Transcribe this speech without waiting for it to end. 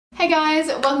Hey guys,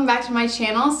 welcome back to my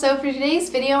channel. So for today's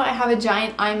video, I have a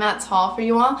giant IMATS haul for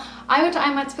you all. I went to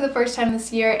IMATS for the first time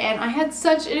this year and I had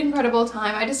such an incredible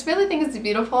time. I just really think it's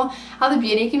beautiful how the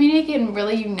beauty community can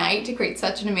really unite to create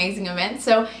such an amazing event.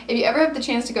 So if you ever have the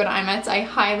chance to go to IMATS, I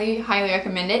highly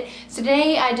recommend it. So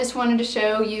today I just wanted to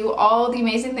show you all the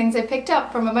amazing things I picked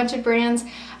up from a bunch of brands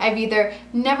I've either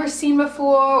never seen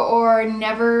before or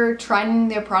never tried any of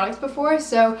their products before.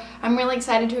 So I'm really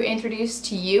excited to introduce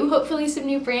to you hopefully some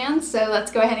new brands. So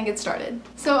let's go ahead and get started.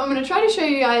 So I'm going to try to show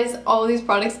you guys all of these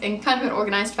products in kind of an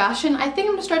organized fashion. I think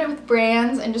I'm going to start it with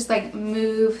brands and just like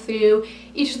move through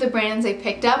each of the brands I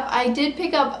picked up. I did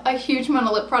pick up a huge amount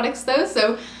of lip products though,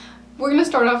 so we're going to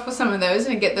start off with some of those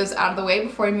and get those out of the way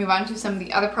before I move on to some of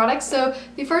the other products. So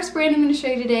the first brand I'm going to show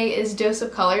you today is Dose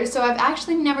of Color. So I've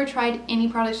actually never tried any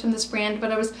products from this brand,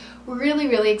 but I was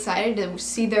really excited to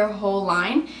see their whole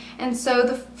line. And so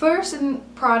the first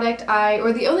product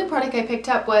the only product I picked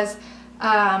up was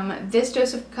this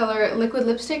Dose of Color liquid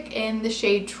lipstick in the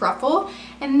shade Truffle.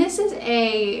 And this is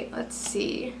a, let's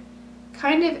see,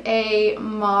 kind of a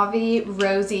mauvey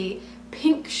rosy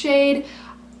pink shade.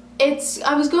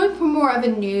 I was going for more of a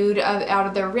nude out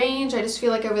of their range. I just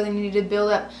feel like I really needed to build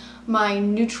up my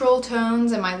neutral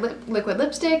tones and my liquid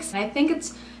lipsticks. And I think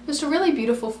it's just a really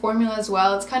beautiful formula as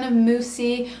well. It's kind of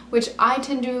moussey, which I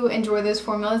tend to enjoy those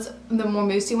formulas, the more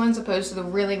moussey ones opposed to the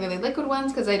really liquid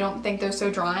ones, because I don't think they're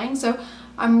so drying. So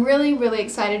I'm really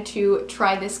excited to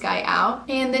try this guy out.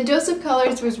 And the Dose of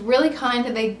Colors was really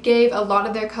kind. They gave a lot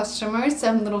of their customers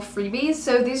some little freebies.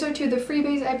 So these are two of the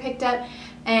freebies I picked up.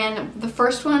 And the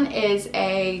first one is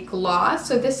a gloss.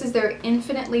 So this is their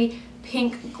Infinitely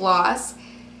Pink Gloss.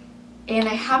 And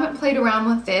I haven't played around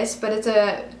with this, but it's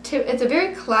a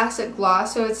very classic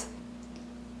gloss. So it's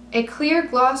a clear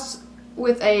gloss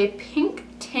with a pink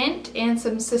tint and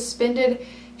some suspended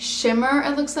shimmer,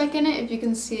 it looks like, in it, if you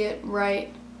can see it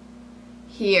right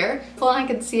here. Well, I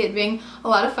could see it being a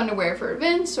lot of fun to wear for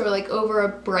events or like over a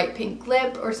bright pink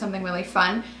lip or something really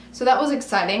fun. So that was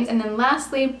exciting. And then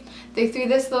lastly, they threw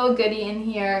this little goodie in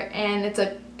here, and it's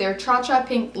their Cha Cha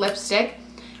Pink lipstick.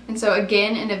 And so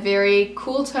again, in a very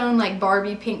cool tone, like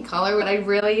Barbie pink color, but I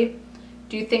really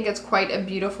do think it's quite a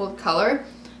beautiful color.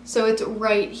 So it's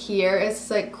right here. It's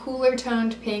like cooler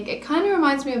toned pink. It kind of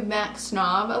reminds me of MAC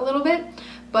Snob a little bit,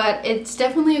 but it's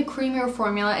definitely a creamier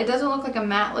formula. It doesn't look like a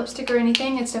matte lipstick or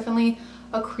anything. It's definitely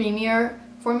a creamier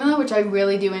formula, which I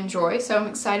really do enjoy. So I'm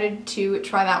excited to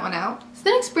try that one out. So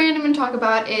the next brand I'm going to talk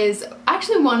about is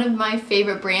actually one of my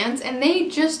favorite brands, and they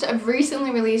just have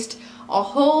recently released a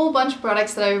whole bunch of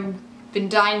products that I've been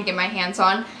dying to get my hands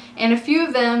on. And a few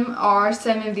of them are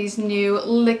some of these new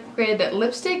liquid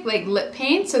lipstick, like lip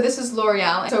paint. So this is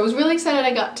L'Oreal. So I was really excited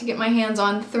I got to get my hands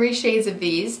on 3 shades of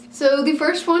these. So the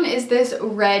first one is this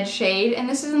red shade, and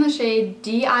this is in the shade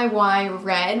DIY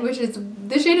Red, which is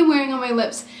the shade I'm wearing on my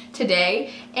lips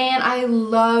today. And I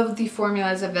love the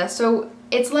formulas of this. So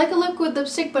it's like a liquid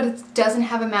lipstick, but it doesn't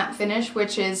have a matte finish,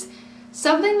 which is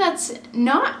something that's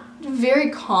not very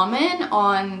common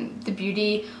on the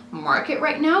beauty market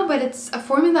right now, but it's a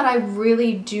formula that I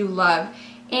really do love.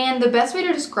 And the best way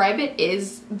to describe it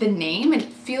is the name. It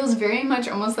feels very much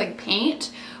almost like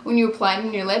paint when you apply it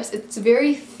on your lips. It's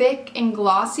very thick and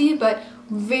glossy, but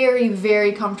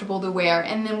very comfortable to wear.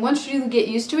 And then once you get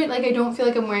used to it, like, I don't feel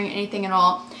like I'm wearing anything at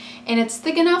all. And it's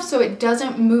thick enough so it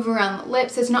doesn't move around the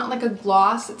lips. It's not like a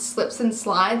gloss, it slips and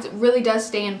slides. It really does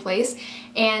stay in place,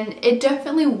 and it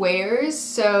definitely wears.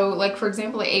 So like, for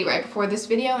example, I ate right before this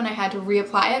video and I had to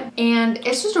reapply it, and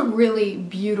it's just a really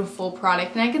beautiful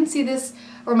product. And I can see this,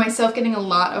 or myself, getting a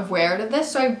lot of wear out of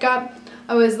this. So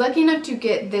I was lucky enough to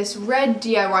get this red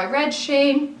DIY Red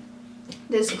shade,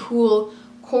 this cool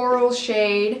coral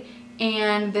shade,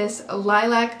 and this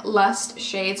lilac lust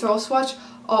shade. So I'll swatch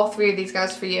all 3 of these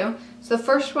guys for you. So the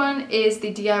first one is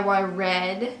the DIY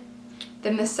Red.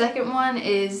 Then the second one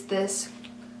is this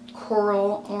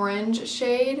coral orange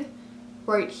shade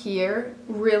right here.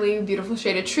 Really beautiful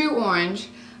shade, a true orange.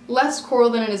 Less coral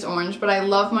than it is orange, but I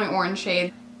love my orange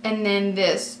shade. And then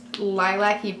this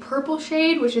lilac-y purple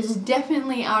shade, which is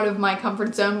definitely out of my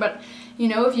comfort zone, but you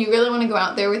know, if you really want to go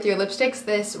out there with your lipsticks,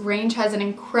 this range has an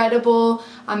incredible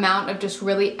amount of just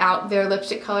really out there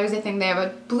lipstick colors. I think they have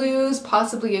a blues,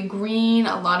 possibly a green,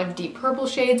 a lot of deep purple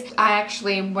shades. I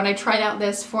actually, when I tried out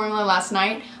this formula last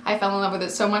night, I fell in love with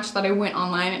it so much that I went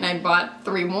online and I bought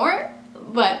 3 more,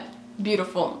 but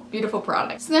beautiful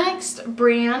products. So the next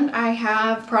brand I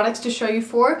have products to show you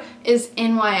for is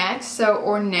NYX,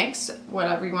 or NYX,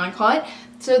 whatever you want to call it.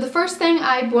 So the first thing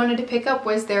I wanted to pick up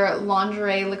was their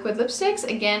lingerie liquid lipsticks.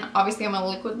 Again, obviously I'm a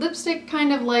liquid lipstick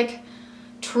kind of like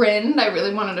trend. I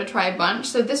really wanted to try a bunch.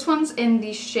 So this one's in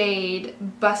the shade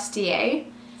Bustier,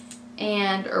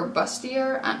 or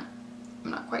Bustier, I'm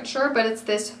not quite sure, but it's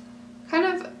this kind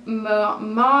of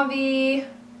mauve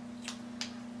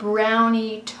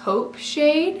brownie taupe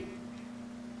shade.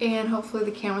 And hopefully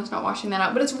the camera's not washing that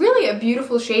out, but it's really a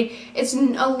beautiful shade. It's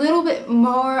a little bit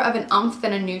more of an umph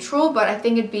than a neutral, but I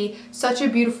think it'd be such a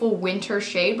beautiful winter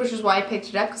shade, which is why I picked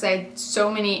it up, because I had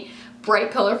so many bright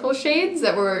colorful shades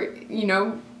that were, you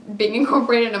know, being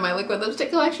incorporated into my liquid lipstick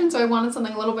collection, so I wanted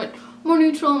something a little bit more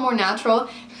neutral and more natural.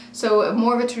 So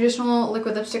more of a traditional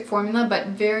liquid lipstick formula, but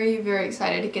very, very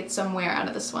excited to get some wear out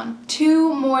of this one.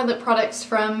 Two more lip products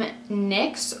from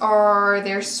NYX are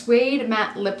their suede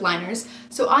matte lip liners.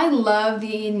 So I love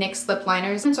the NYX lip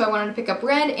liners, and so I wanted to pick up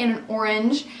red and an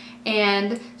orange.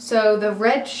 And so the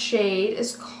red shade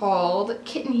is called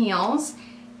Kitten Heels,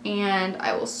 and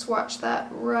I will swatch that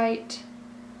right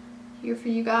here for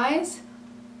you guys.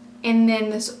 And then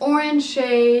this orange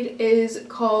shade is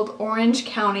called Orange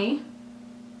County.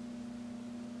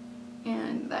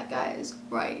 And that guy is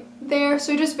right there.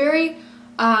 So just very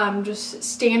just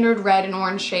standard red and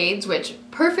orange shades, which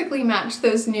perfectly match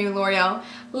those new L'Oreal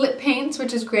lip paints,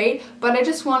 which is great. But I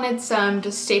just wanted some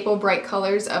just staple bright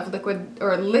colors of liquid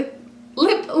or lip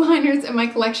liners in my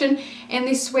collection. And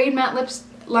these suede matte lip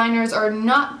liners are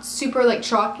not super like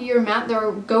chalky or matte. They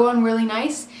go on really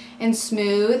nice and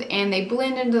smooth, and they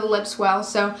blend into the lips well,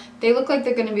 so they look like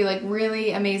they're going to be like really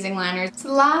amazing liners. So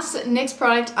the last NYX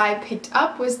product I picked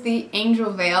up was the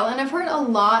Angel Veil, and I've heard a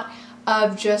lot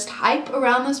of just hype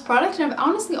around this product, and I've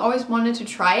honestly always wanted to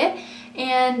try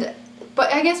it.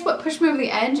 But I guess what pushed me over the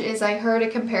edge is I heard a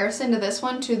comparison to this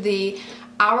one to the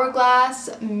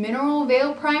Hourglass Mineral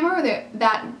Veil Primer,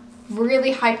 that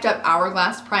really hyped up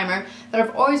Hourglass primer that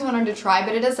I've always wanted to try,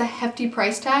 but it has a hefty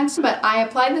price tag. But I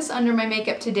applied this under my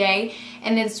makeup today,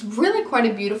 and it's really quite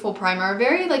a beautiful primer, a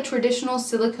very like traditional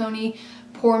silicone-y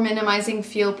pore minimizing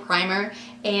feel primer,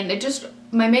 and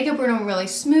my makeup went on really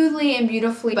smoothly and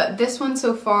beautifully, but this one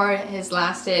so far has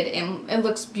lasted and it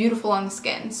looks beautiful on the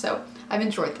skin, so I've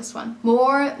enjoyed this one.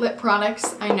 More lip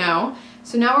products, I know.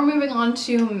 So now we're moving on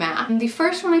to MAC. The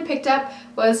first one I picked up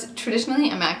was traditionally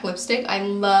a MAC lipstick. I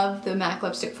love the MAC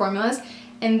lipstick formulas,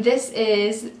 and this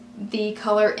is the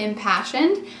color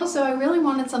Impassioned. So I really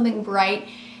wanted something bright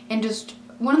and just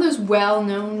one of those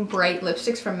well-known bright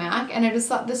lipsticks from MAC, and I just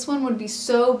thought this one would be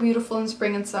so beautiful in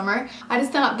spring and summer. I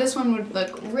just thought this one would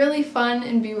look really fun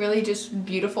and be really just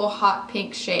beautiful hot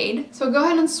pink shade. So I'll go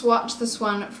ahead and swatch this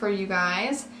one for you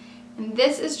guys. And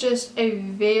this is just a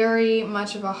very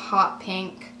much of a hot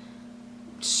pink,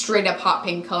 straight up hot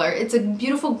pink color. It's a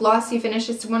beautiful glossy finish.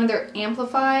 It's one of their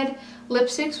amplified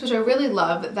lipsticks, which I really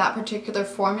love, that particular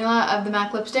formula of the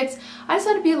MAC lipsticks. I just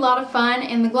thought it'd be a lot of fun,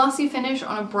 and the glossy finish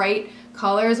on a bright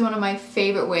color is one of my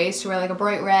favorite ways to wear like a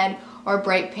bright red or a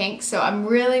bright pink, so I'm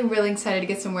really, really excited to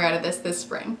get some wear out of this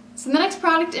spring. So the next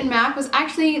product in MAC was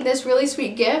actually this really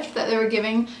sweet gift that they were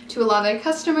giving to a lot of their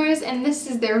customers, and this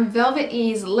is their Velvet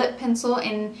Ease lip pencil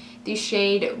in the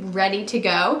shade Ready to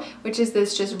Go, which is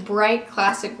this just bright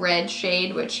classic red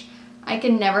shade, which I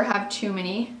can never have too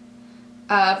many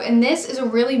of. And this is a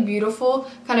really beautiful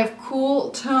kind of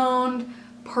cool toned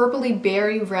purpley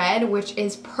berry red, which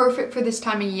is perfect for this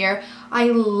time of year. I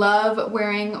love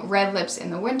wearing red lips in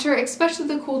the winter, especially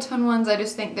the cool tone ones. I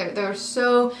just think they're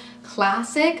so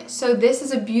classic. So this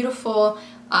is a beautiful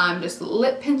just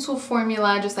lip pencil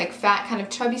formula, just like fat kind of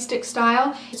chubby stick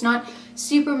style. It's not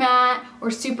super matte or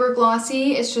super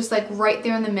glossy. It's just like right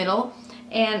there in the middle,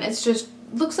 and it's just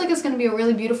looks like it's going to be a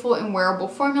really beautiful and wearable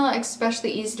formula,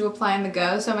 especially easy to apply on the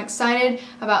go, so I'm excited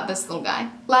about this little guy.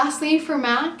 Lastly for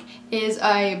MAC is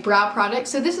a brow product.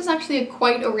 So this is actually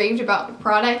quite a raved about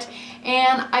product,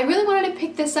 and I really wanted to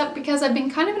pick this up because I've been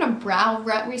kind of in a brow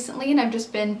rut recently, and I've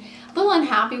just been a little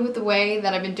unhappy with the way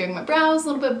that I've been doing my brows, a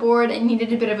little bit bored, and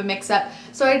needed a bit of a mix-up.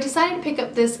 So I decided to pick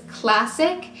up this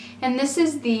classic, and this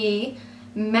is the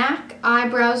MAC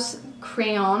Eyebrows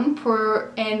Crayon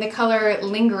in the color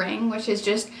Lingering, which is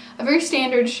just a very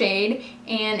standard shade,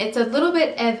 and it's a little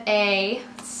bit of a,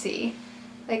 let's see,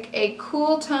 like a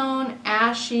cool tone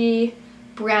ashy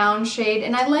brown shade.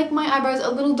 And I like my eyebrows a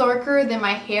little darker than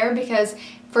my hair because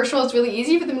first of all, it's really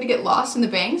easy for them to get lost in the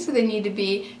bangs, so they need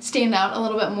to stand out a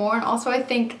little bit more. And also I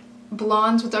think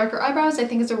blondes with darker eyebrows, I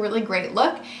think is a really great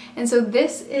look. And so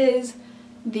this is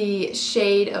the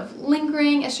shade of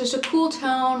Lingering. It's just a cool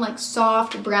tone, like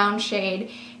soft brown shade,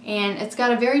 and it's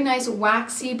got a very nice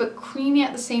waxy but creamy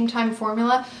at the same time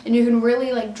formula, and you can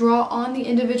really like draw on the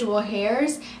individual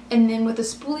hairs, and then with a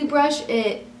spoolie brush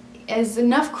it is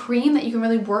enough cream that you can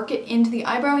really work it into the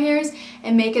eyebrow hairs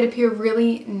and make it appear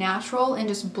really natural and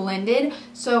just blended.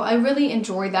 So I really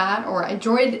enjoyed that, or I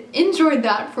enjoyed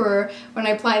that for when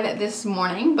I applied that this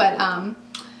morning. But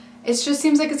it just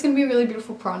seems like it's going to be a really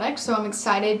beautiful product, so I'm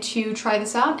excited to try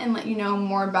this out and let you know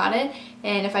more about it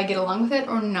and if I get along with it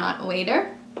or not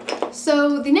later.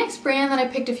 So the next brand that I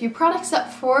picked a few products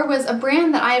up for was a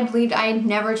brand that I believed I had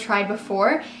never tried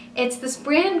before. It's this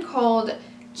brand called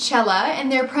Cella,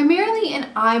 and they're primarily an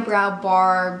eyebrow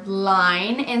bar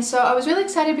line, and so I was really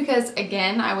excited because,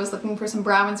 again, I was looking for some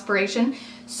brow inspiration.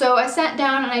 So I sat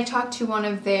down and I talked to one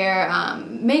of their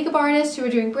makeup artists who were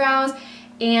doing brows,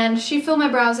 and she filled my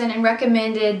brows in and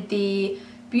recommended the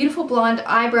beautiful blonde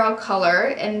eyebrow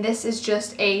color. And this is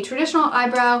just a traditional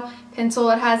eyebrow pencil.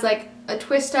 It has like a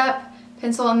twist up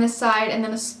pencil on this side and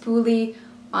then a spoolie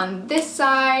on this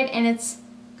side, and it's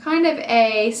kind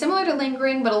of similar to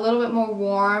lingering but a little bit more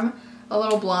warm, a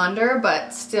little blonder,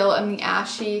 but still in the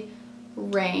ashy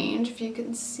range, if you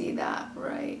can see that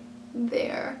right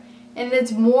there. And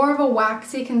it's more of a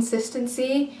waxy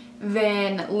consistency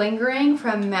than lingering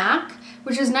from MAC,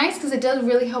 which is nice because it does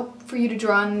really help for you to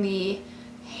draw in the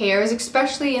hairs,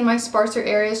 especially in my sparser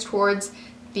areas towards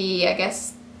the, I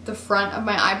guess, the front of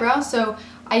my eyebrow. So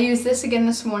I used this again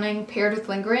this morning paired with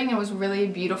lingering, and it was really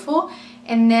beautiful.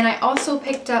 And then I also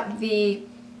picked up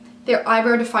their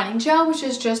eyebrow defining gel, which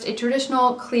is just a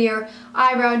traditional clear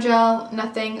eyebrow gel,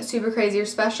 nothing super crazy or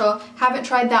special. Haven't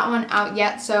tried that one out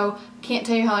yet, so can't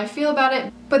tell you how I feel about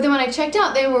it. But then when I checked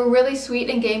out, they were really sweet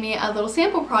and gave me a little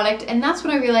sample product, and that's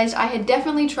when I realized I had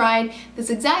definitely tried this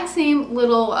exact same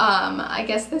little, I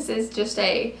guess this is just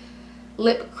a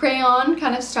lip crayon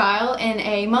kind of style in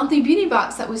a monthly beauty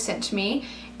box that was sent to me.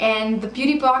 And the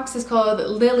beauty box is called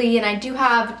Lily, and I do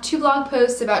have 2 blog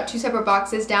posts about 2 separate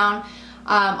boxes down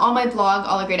on my blog,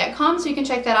 allagray.com, so you can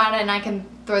check that out, and I can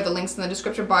throw the links in the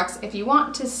description box if you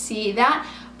want to see that.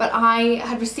 But I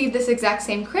had received this exact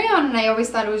same crayon, and I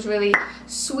always thought it was really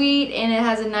sweet, and it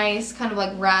has a nice kind of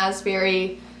like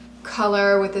raspberry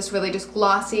color with this really just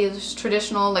glossy, just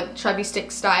traditional like chubby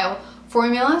stick style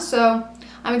formula. So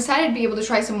I'm excited to be able to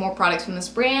try some more products from this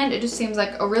brand. It just seems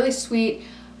like a really sweet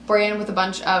brand with a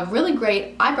bunch of really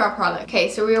great eyebrow products. Okay,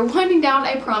 so we are winding down,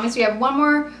 I promise. We have one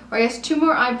more, or I guess 2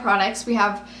 more eye products. We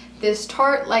have this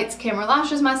Tarte Lights Camera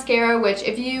Lashes mascara, which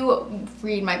if you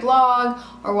read my blog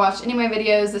or watch any of my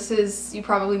videos, this is, you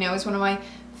probably know, is one of my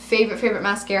favorite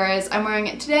mascaras. I'm wearing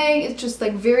it today. It's just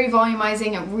like very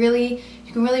volumizing. It really,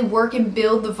 you can really work and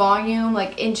build the volume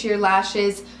like into your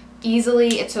lashes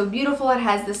easily. It's so beautiful. It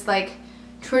has this like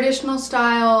traditional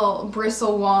style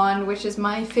bristle wand, which is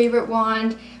my favorite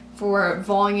wand for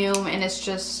volume, and it's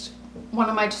just one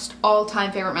of my just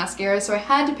all-time favorite mascaras, so I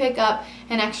had to pick up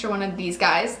an extra one of these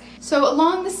guys. So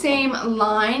along the same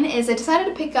line is I decided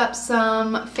to pick up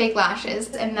some fake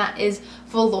lashes, and that is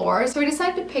velour. So I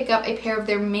decided to pick up a pair of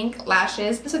their mink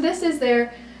lashes. So this is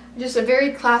their just a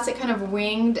very classic kind of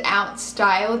winged out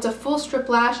style. It's a full strip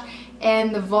lash,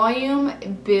 and the volume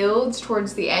builds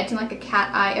towards the edge in like a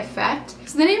cat eye effect.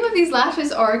 So the name of these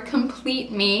lashes are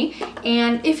Complete Me,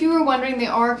 and if you were wondering, they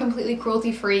are completely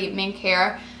cruelty-free mink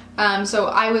hair. So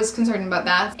I was concerned about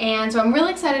that, and so I'm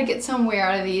really excited to get some wear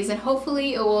out of these, and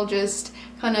hopefully it will just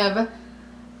kind of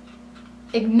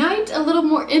ignite a little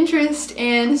more interest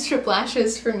in strip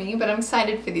lashes for me, but I'm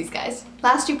excited for these guys.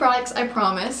 Last 2 products, I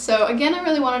promise. So again, I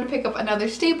really wanted to pick up another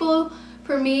staple.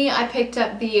 For me, I picked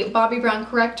up the Bobbi Brown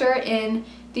corrector in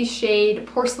the shade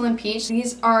Porcelain Peach.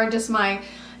 These are just my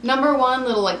 #1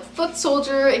 little like foot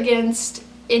soldier against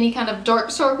any kind of dark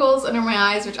circles under my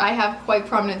eyes, which I have quite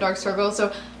prominent dark circles,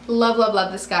 so love, love,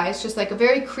 love this guy. It's just like a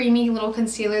very creamy little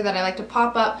concealer that I like to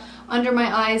pop up under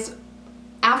my eyes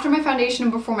after my foundation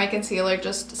and before my concealer.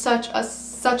 Just such a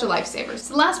lifesaver.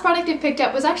 So the last product I picked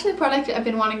up was actually a product I've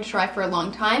been wanting to try for a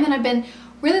long time, and I've been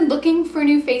really looking for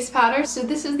new face powder. So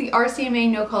this is the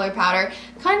RCMA No Color Powder,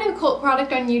 kind of a cult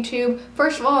product on YouTube.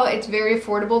 First of all, it's very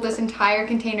affordable. This entire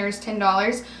container is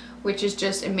 $10, which is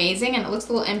just amazing, and it looks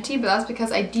a little empty, but that's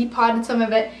because I depotted some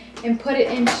of it and put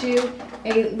it into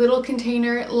a little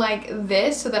container like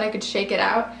this so that I could shake it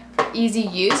out for easy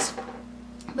use.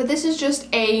 But this is just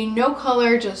a no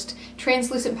color, just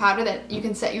translucent powder that you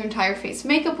can set your entire face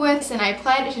makeup with, and I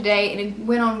applied it today and it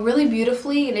went on really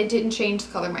beautifully, and it didn't change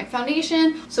the color of my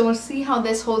foundation. So we'll see how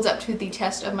this holds up to the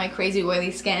test of my crazy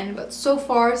oily skin, but so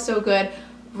far so good.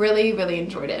 Really, really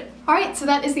enjoyed it. Alright, so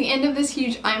that is the end of this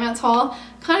huge IMATS haul.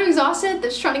 Kind of exhausted,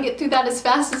 just trying to get through that as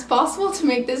fast as possible to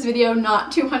make this video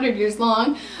not 200 years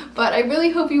long, but I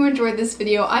really hope you enjoyed this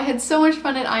video. I had so much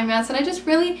fun at IMATS, and I just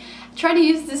really try to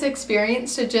use this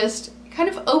experience to just kind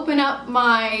of open up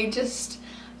my just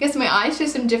guess, my eyes to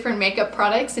some different makeup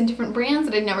products and different brands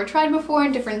that I'd never tried before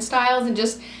and different styles, and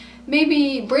just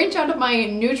maybe branch out of my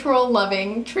neutral,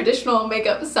 loving, traditional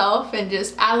makeup self and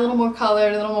just add a little more color,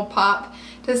 a little more pop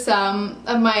to some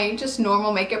of my just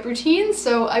normal makeup routines.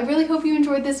 So I really hope you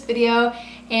enjoyed this video,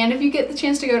 and if you get the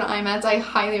chance to go to IMATS, I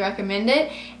highly recommend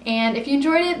it. And if you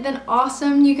enjoyed it, then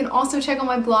awesome. You can also check out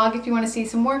my blog if you want to see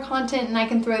some more content, and I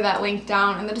can throw that link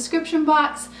down in the description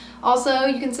box. Also,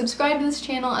 you can subscribe to this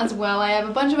channel as well. I have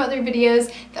a bunch of other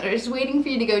videos that are just waiting for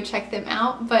you to go check them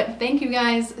out. But thank you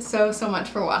guys so much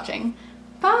for watching.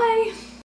 Bye!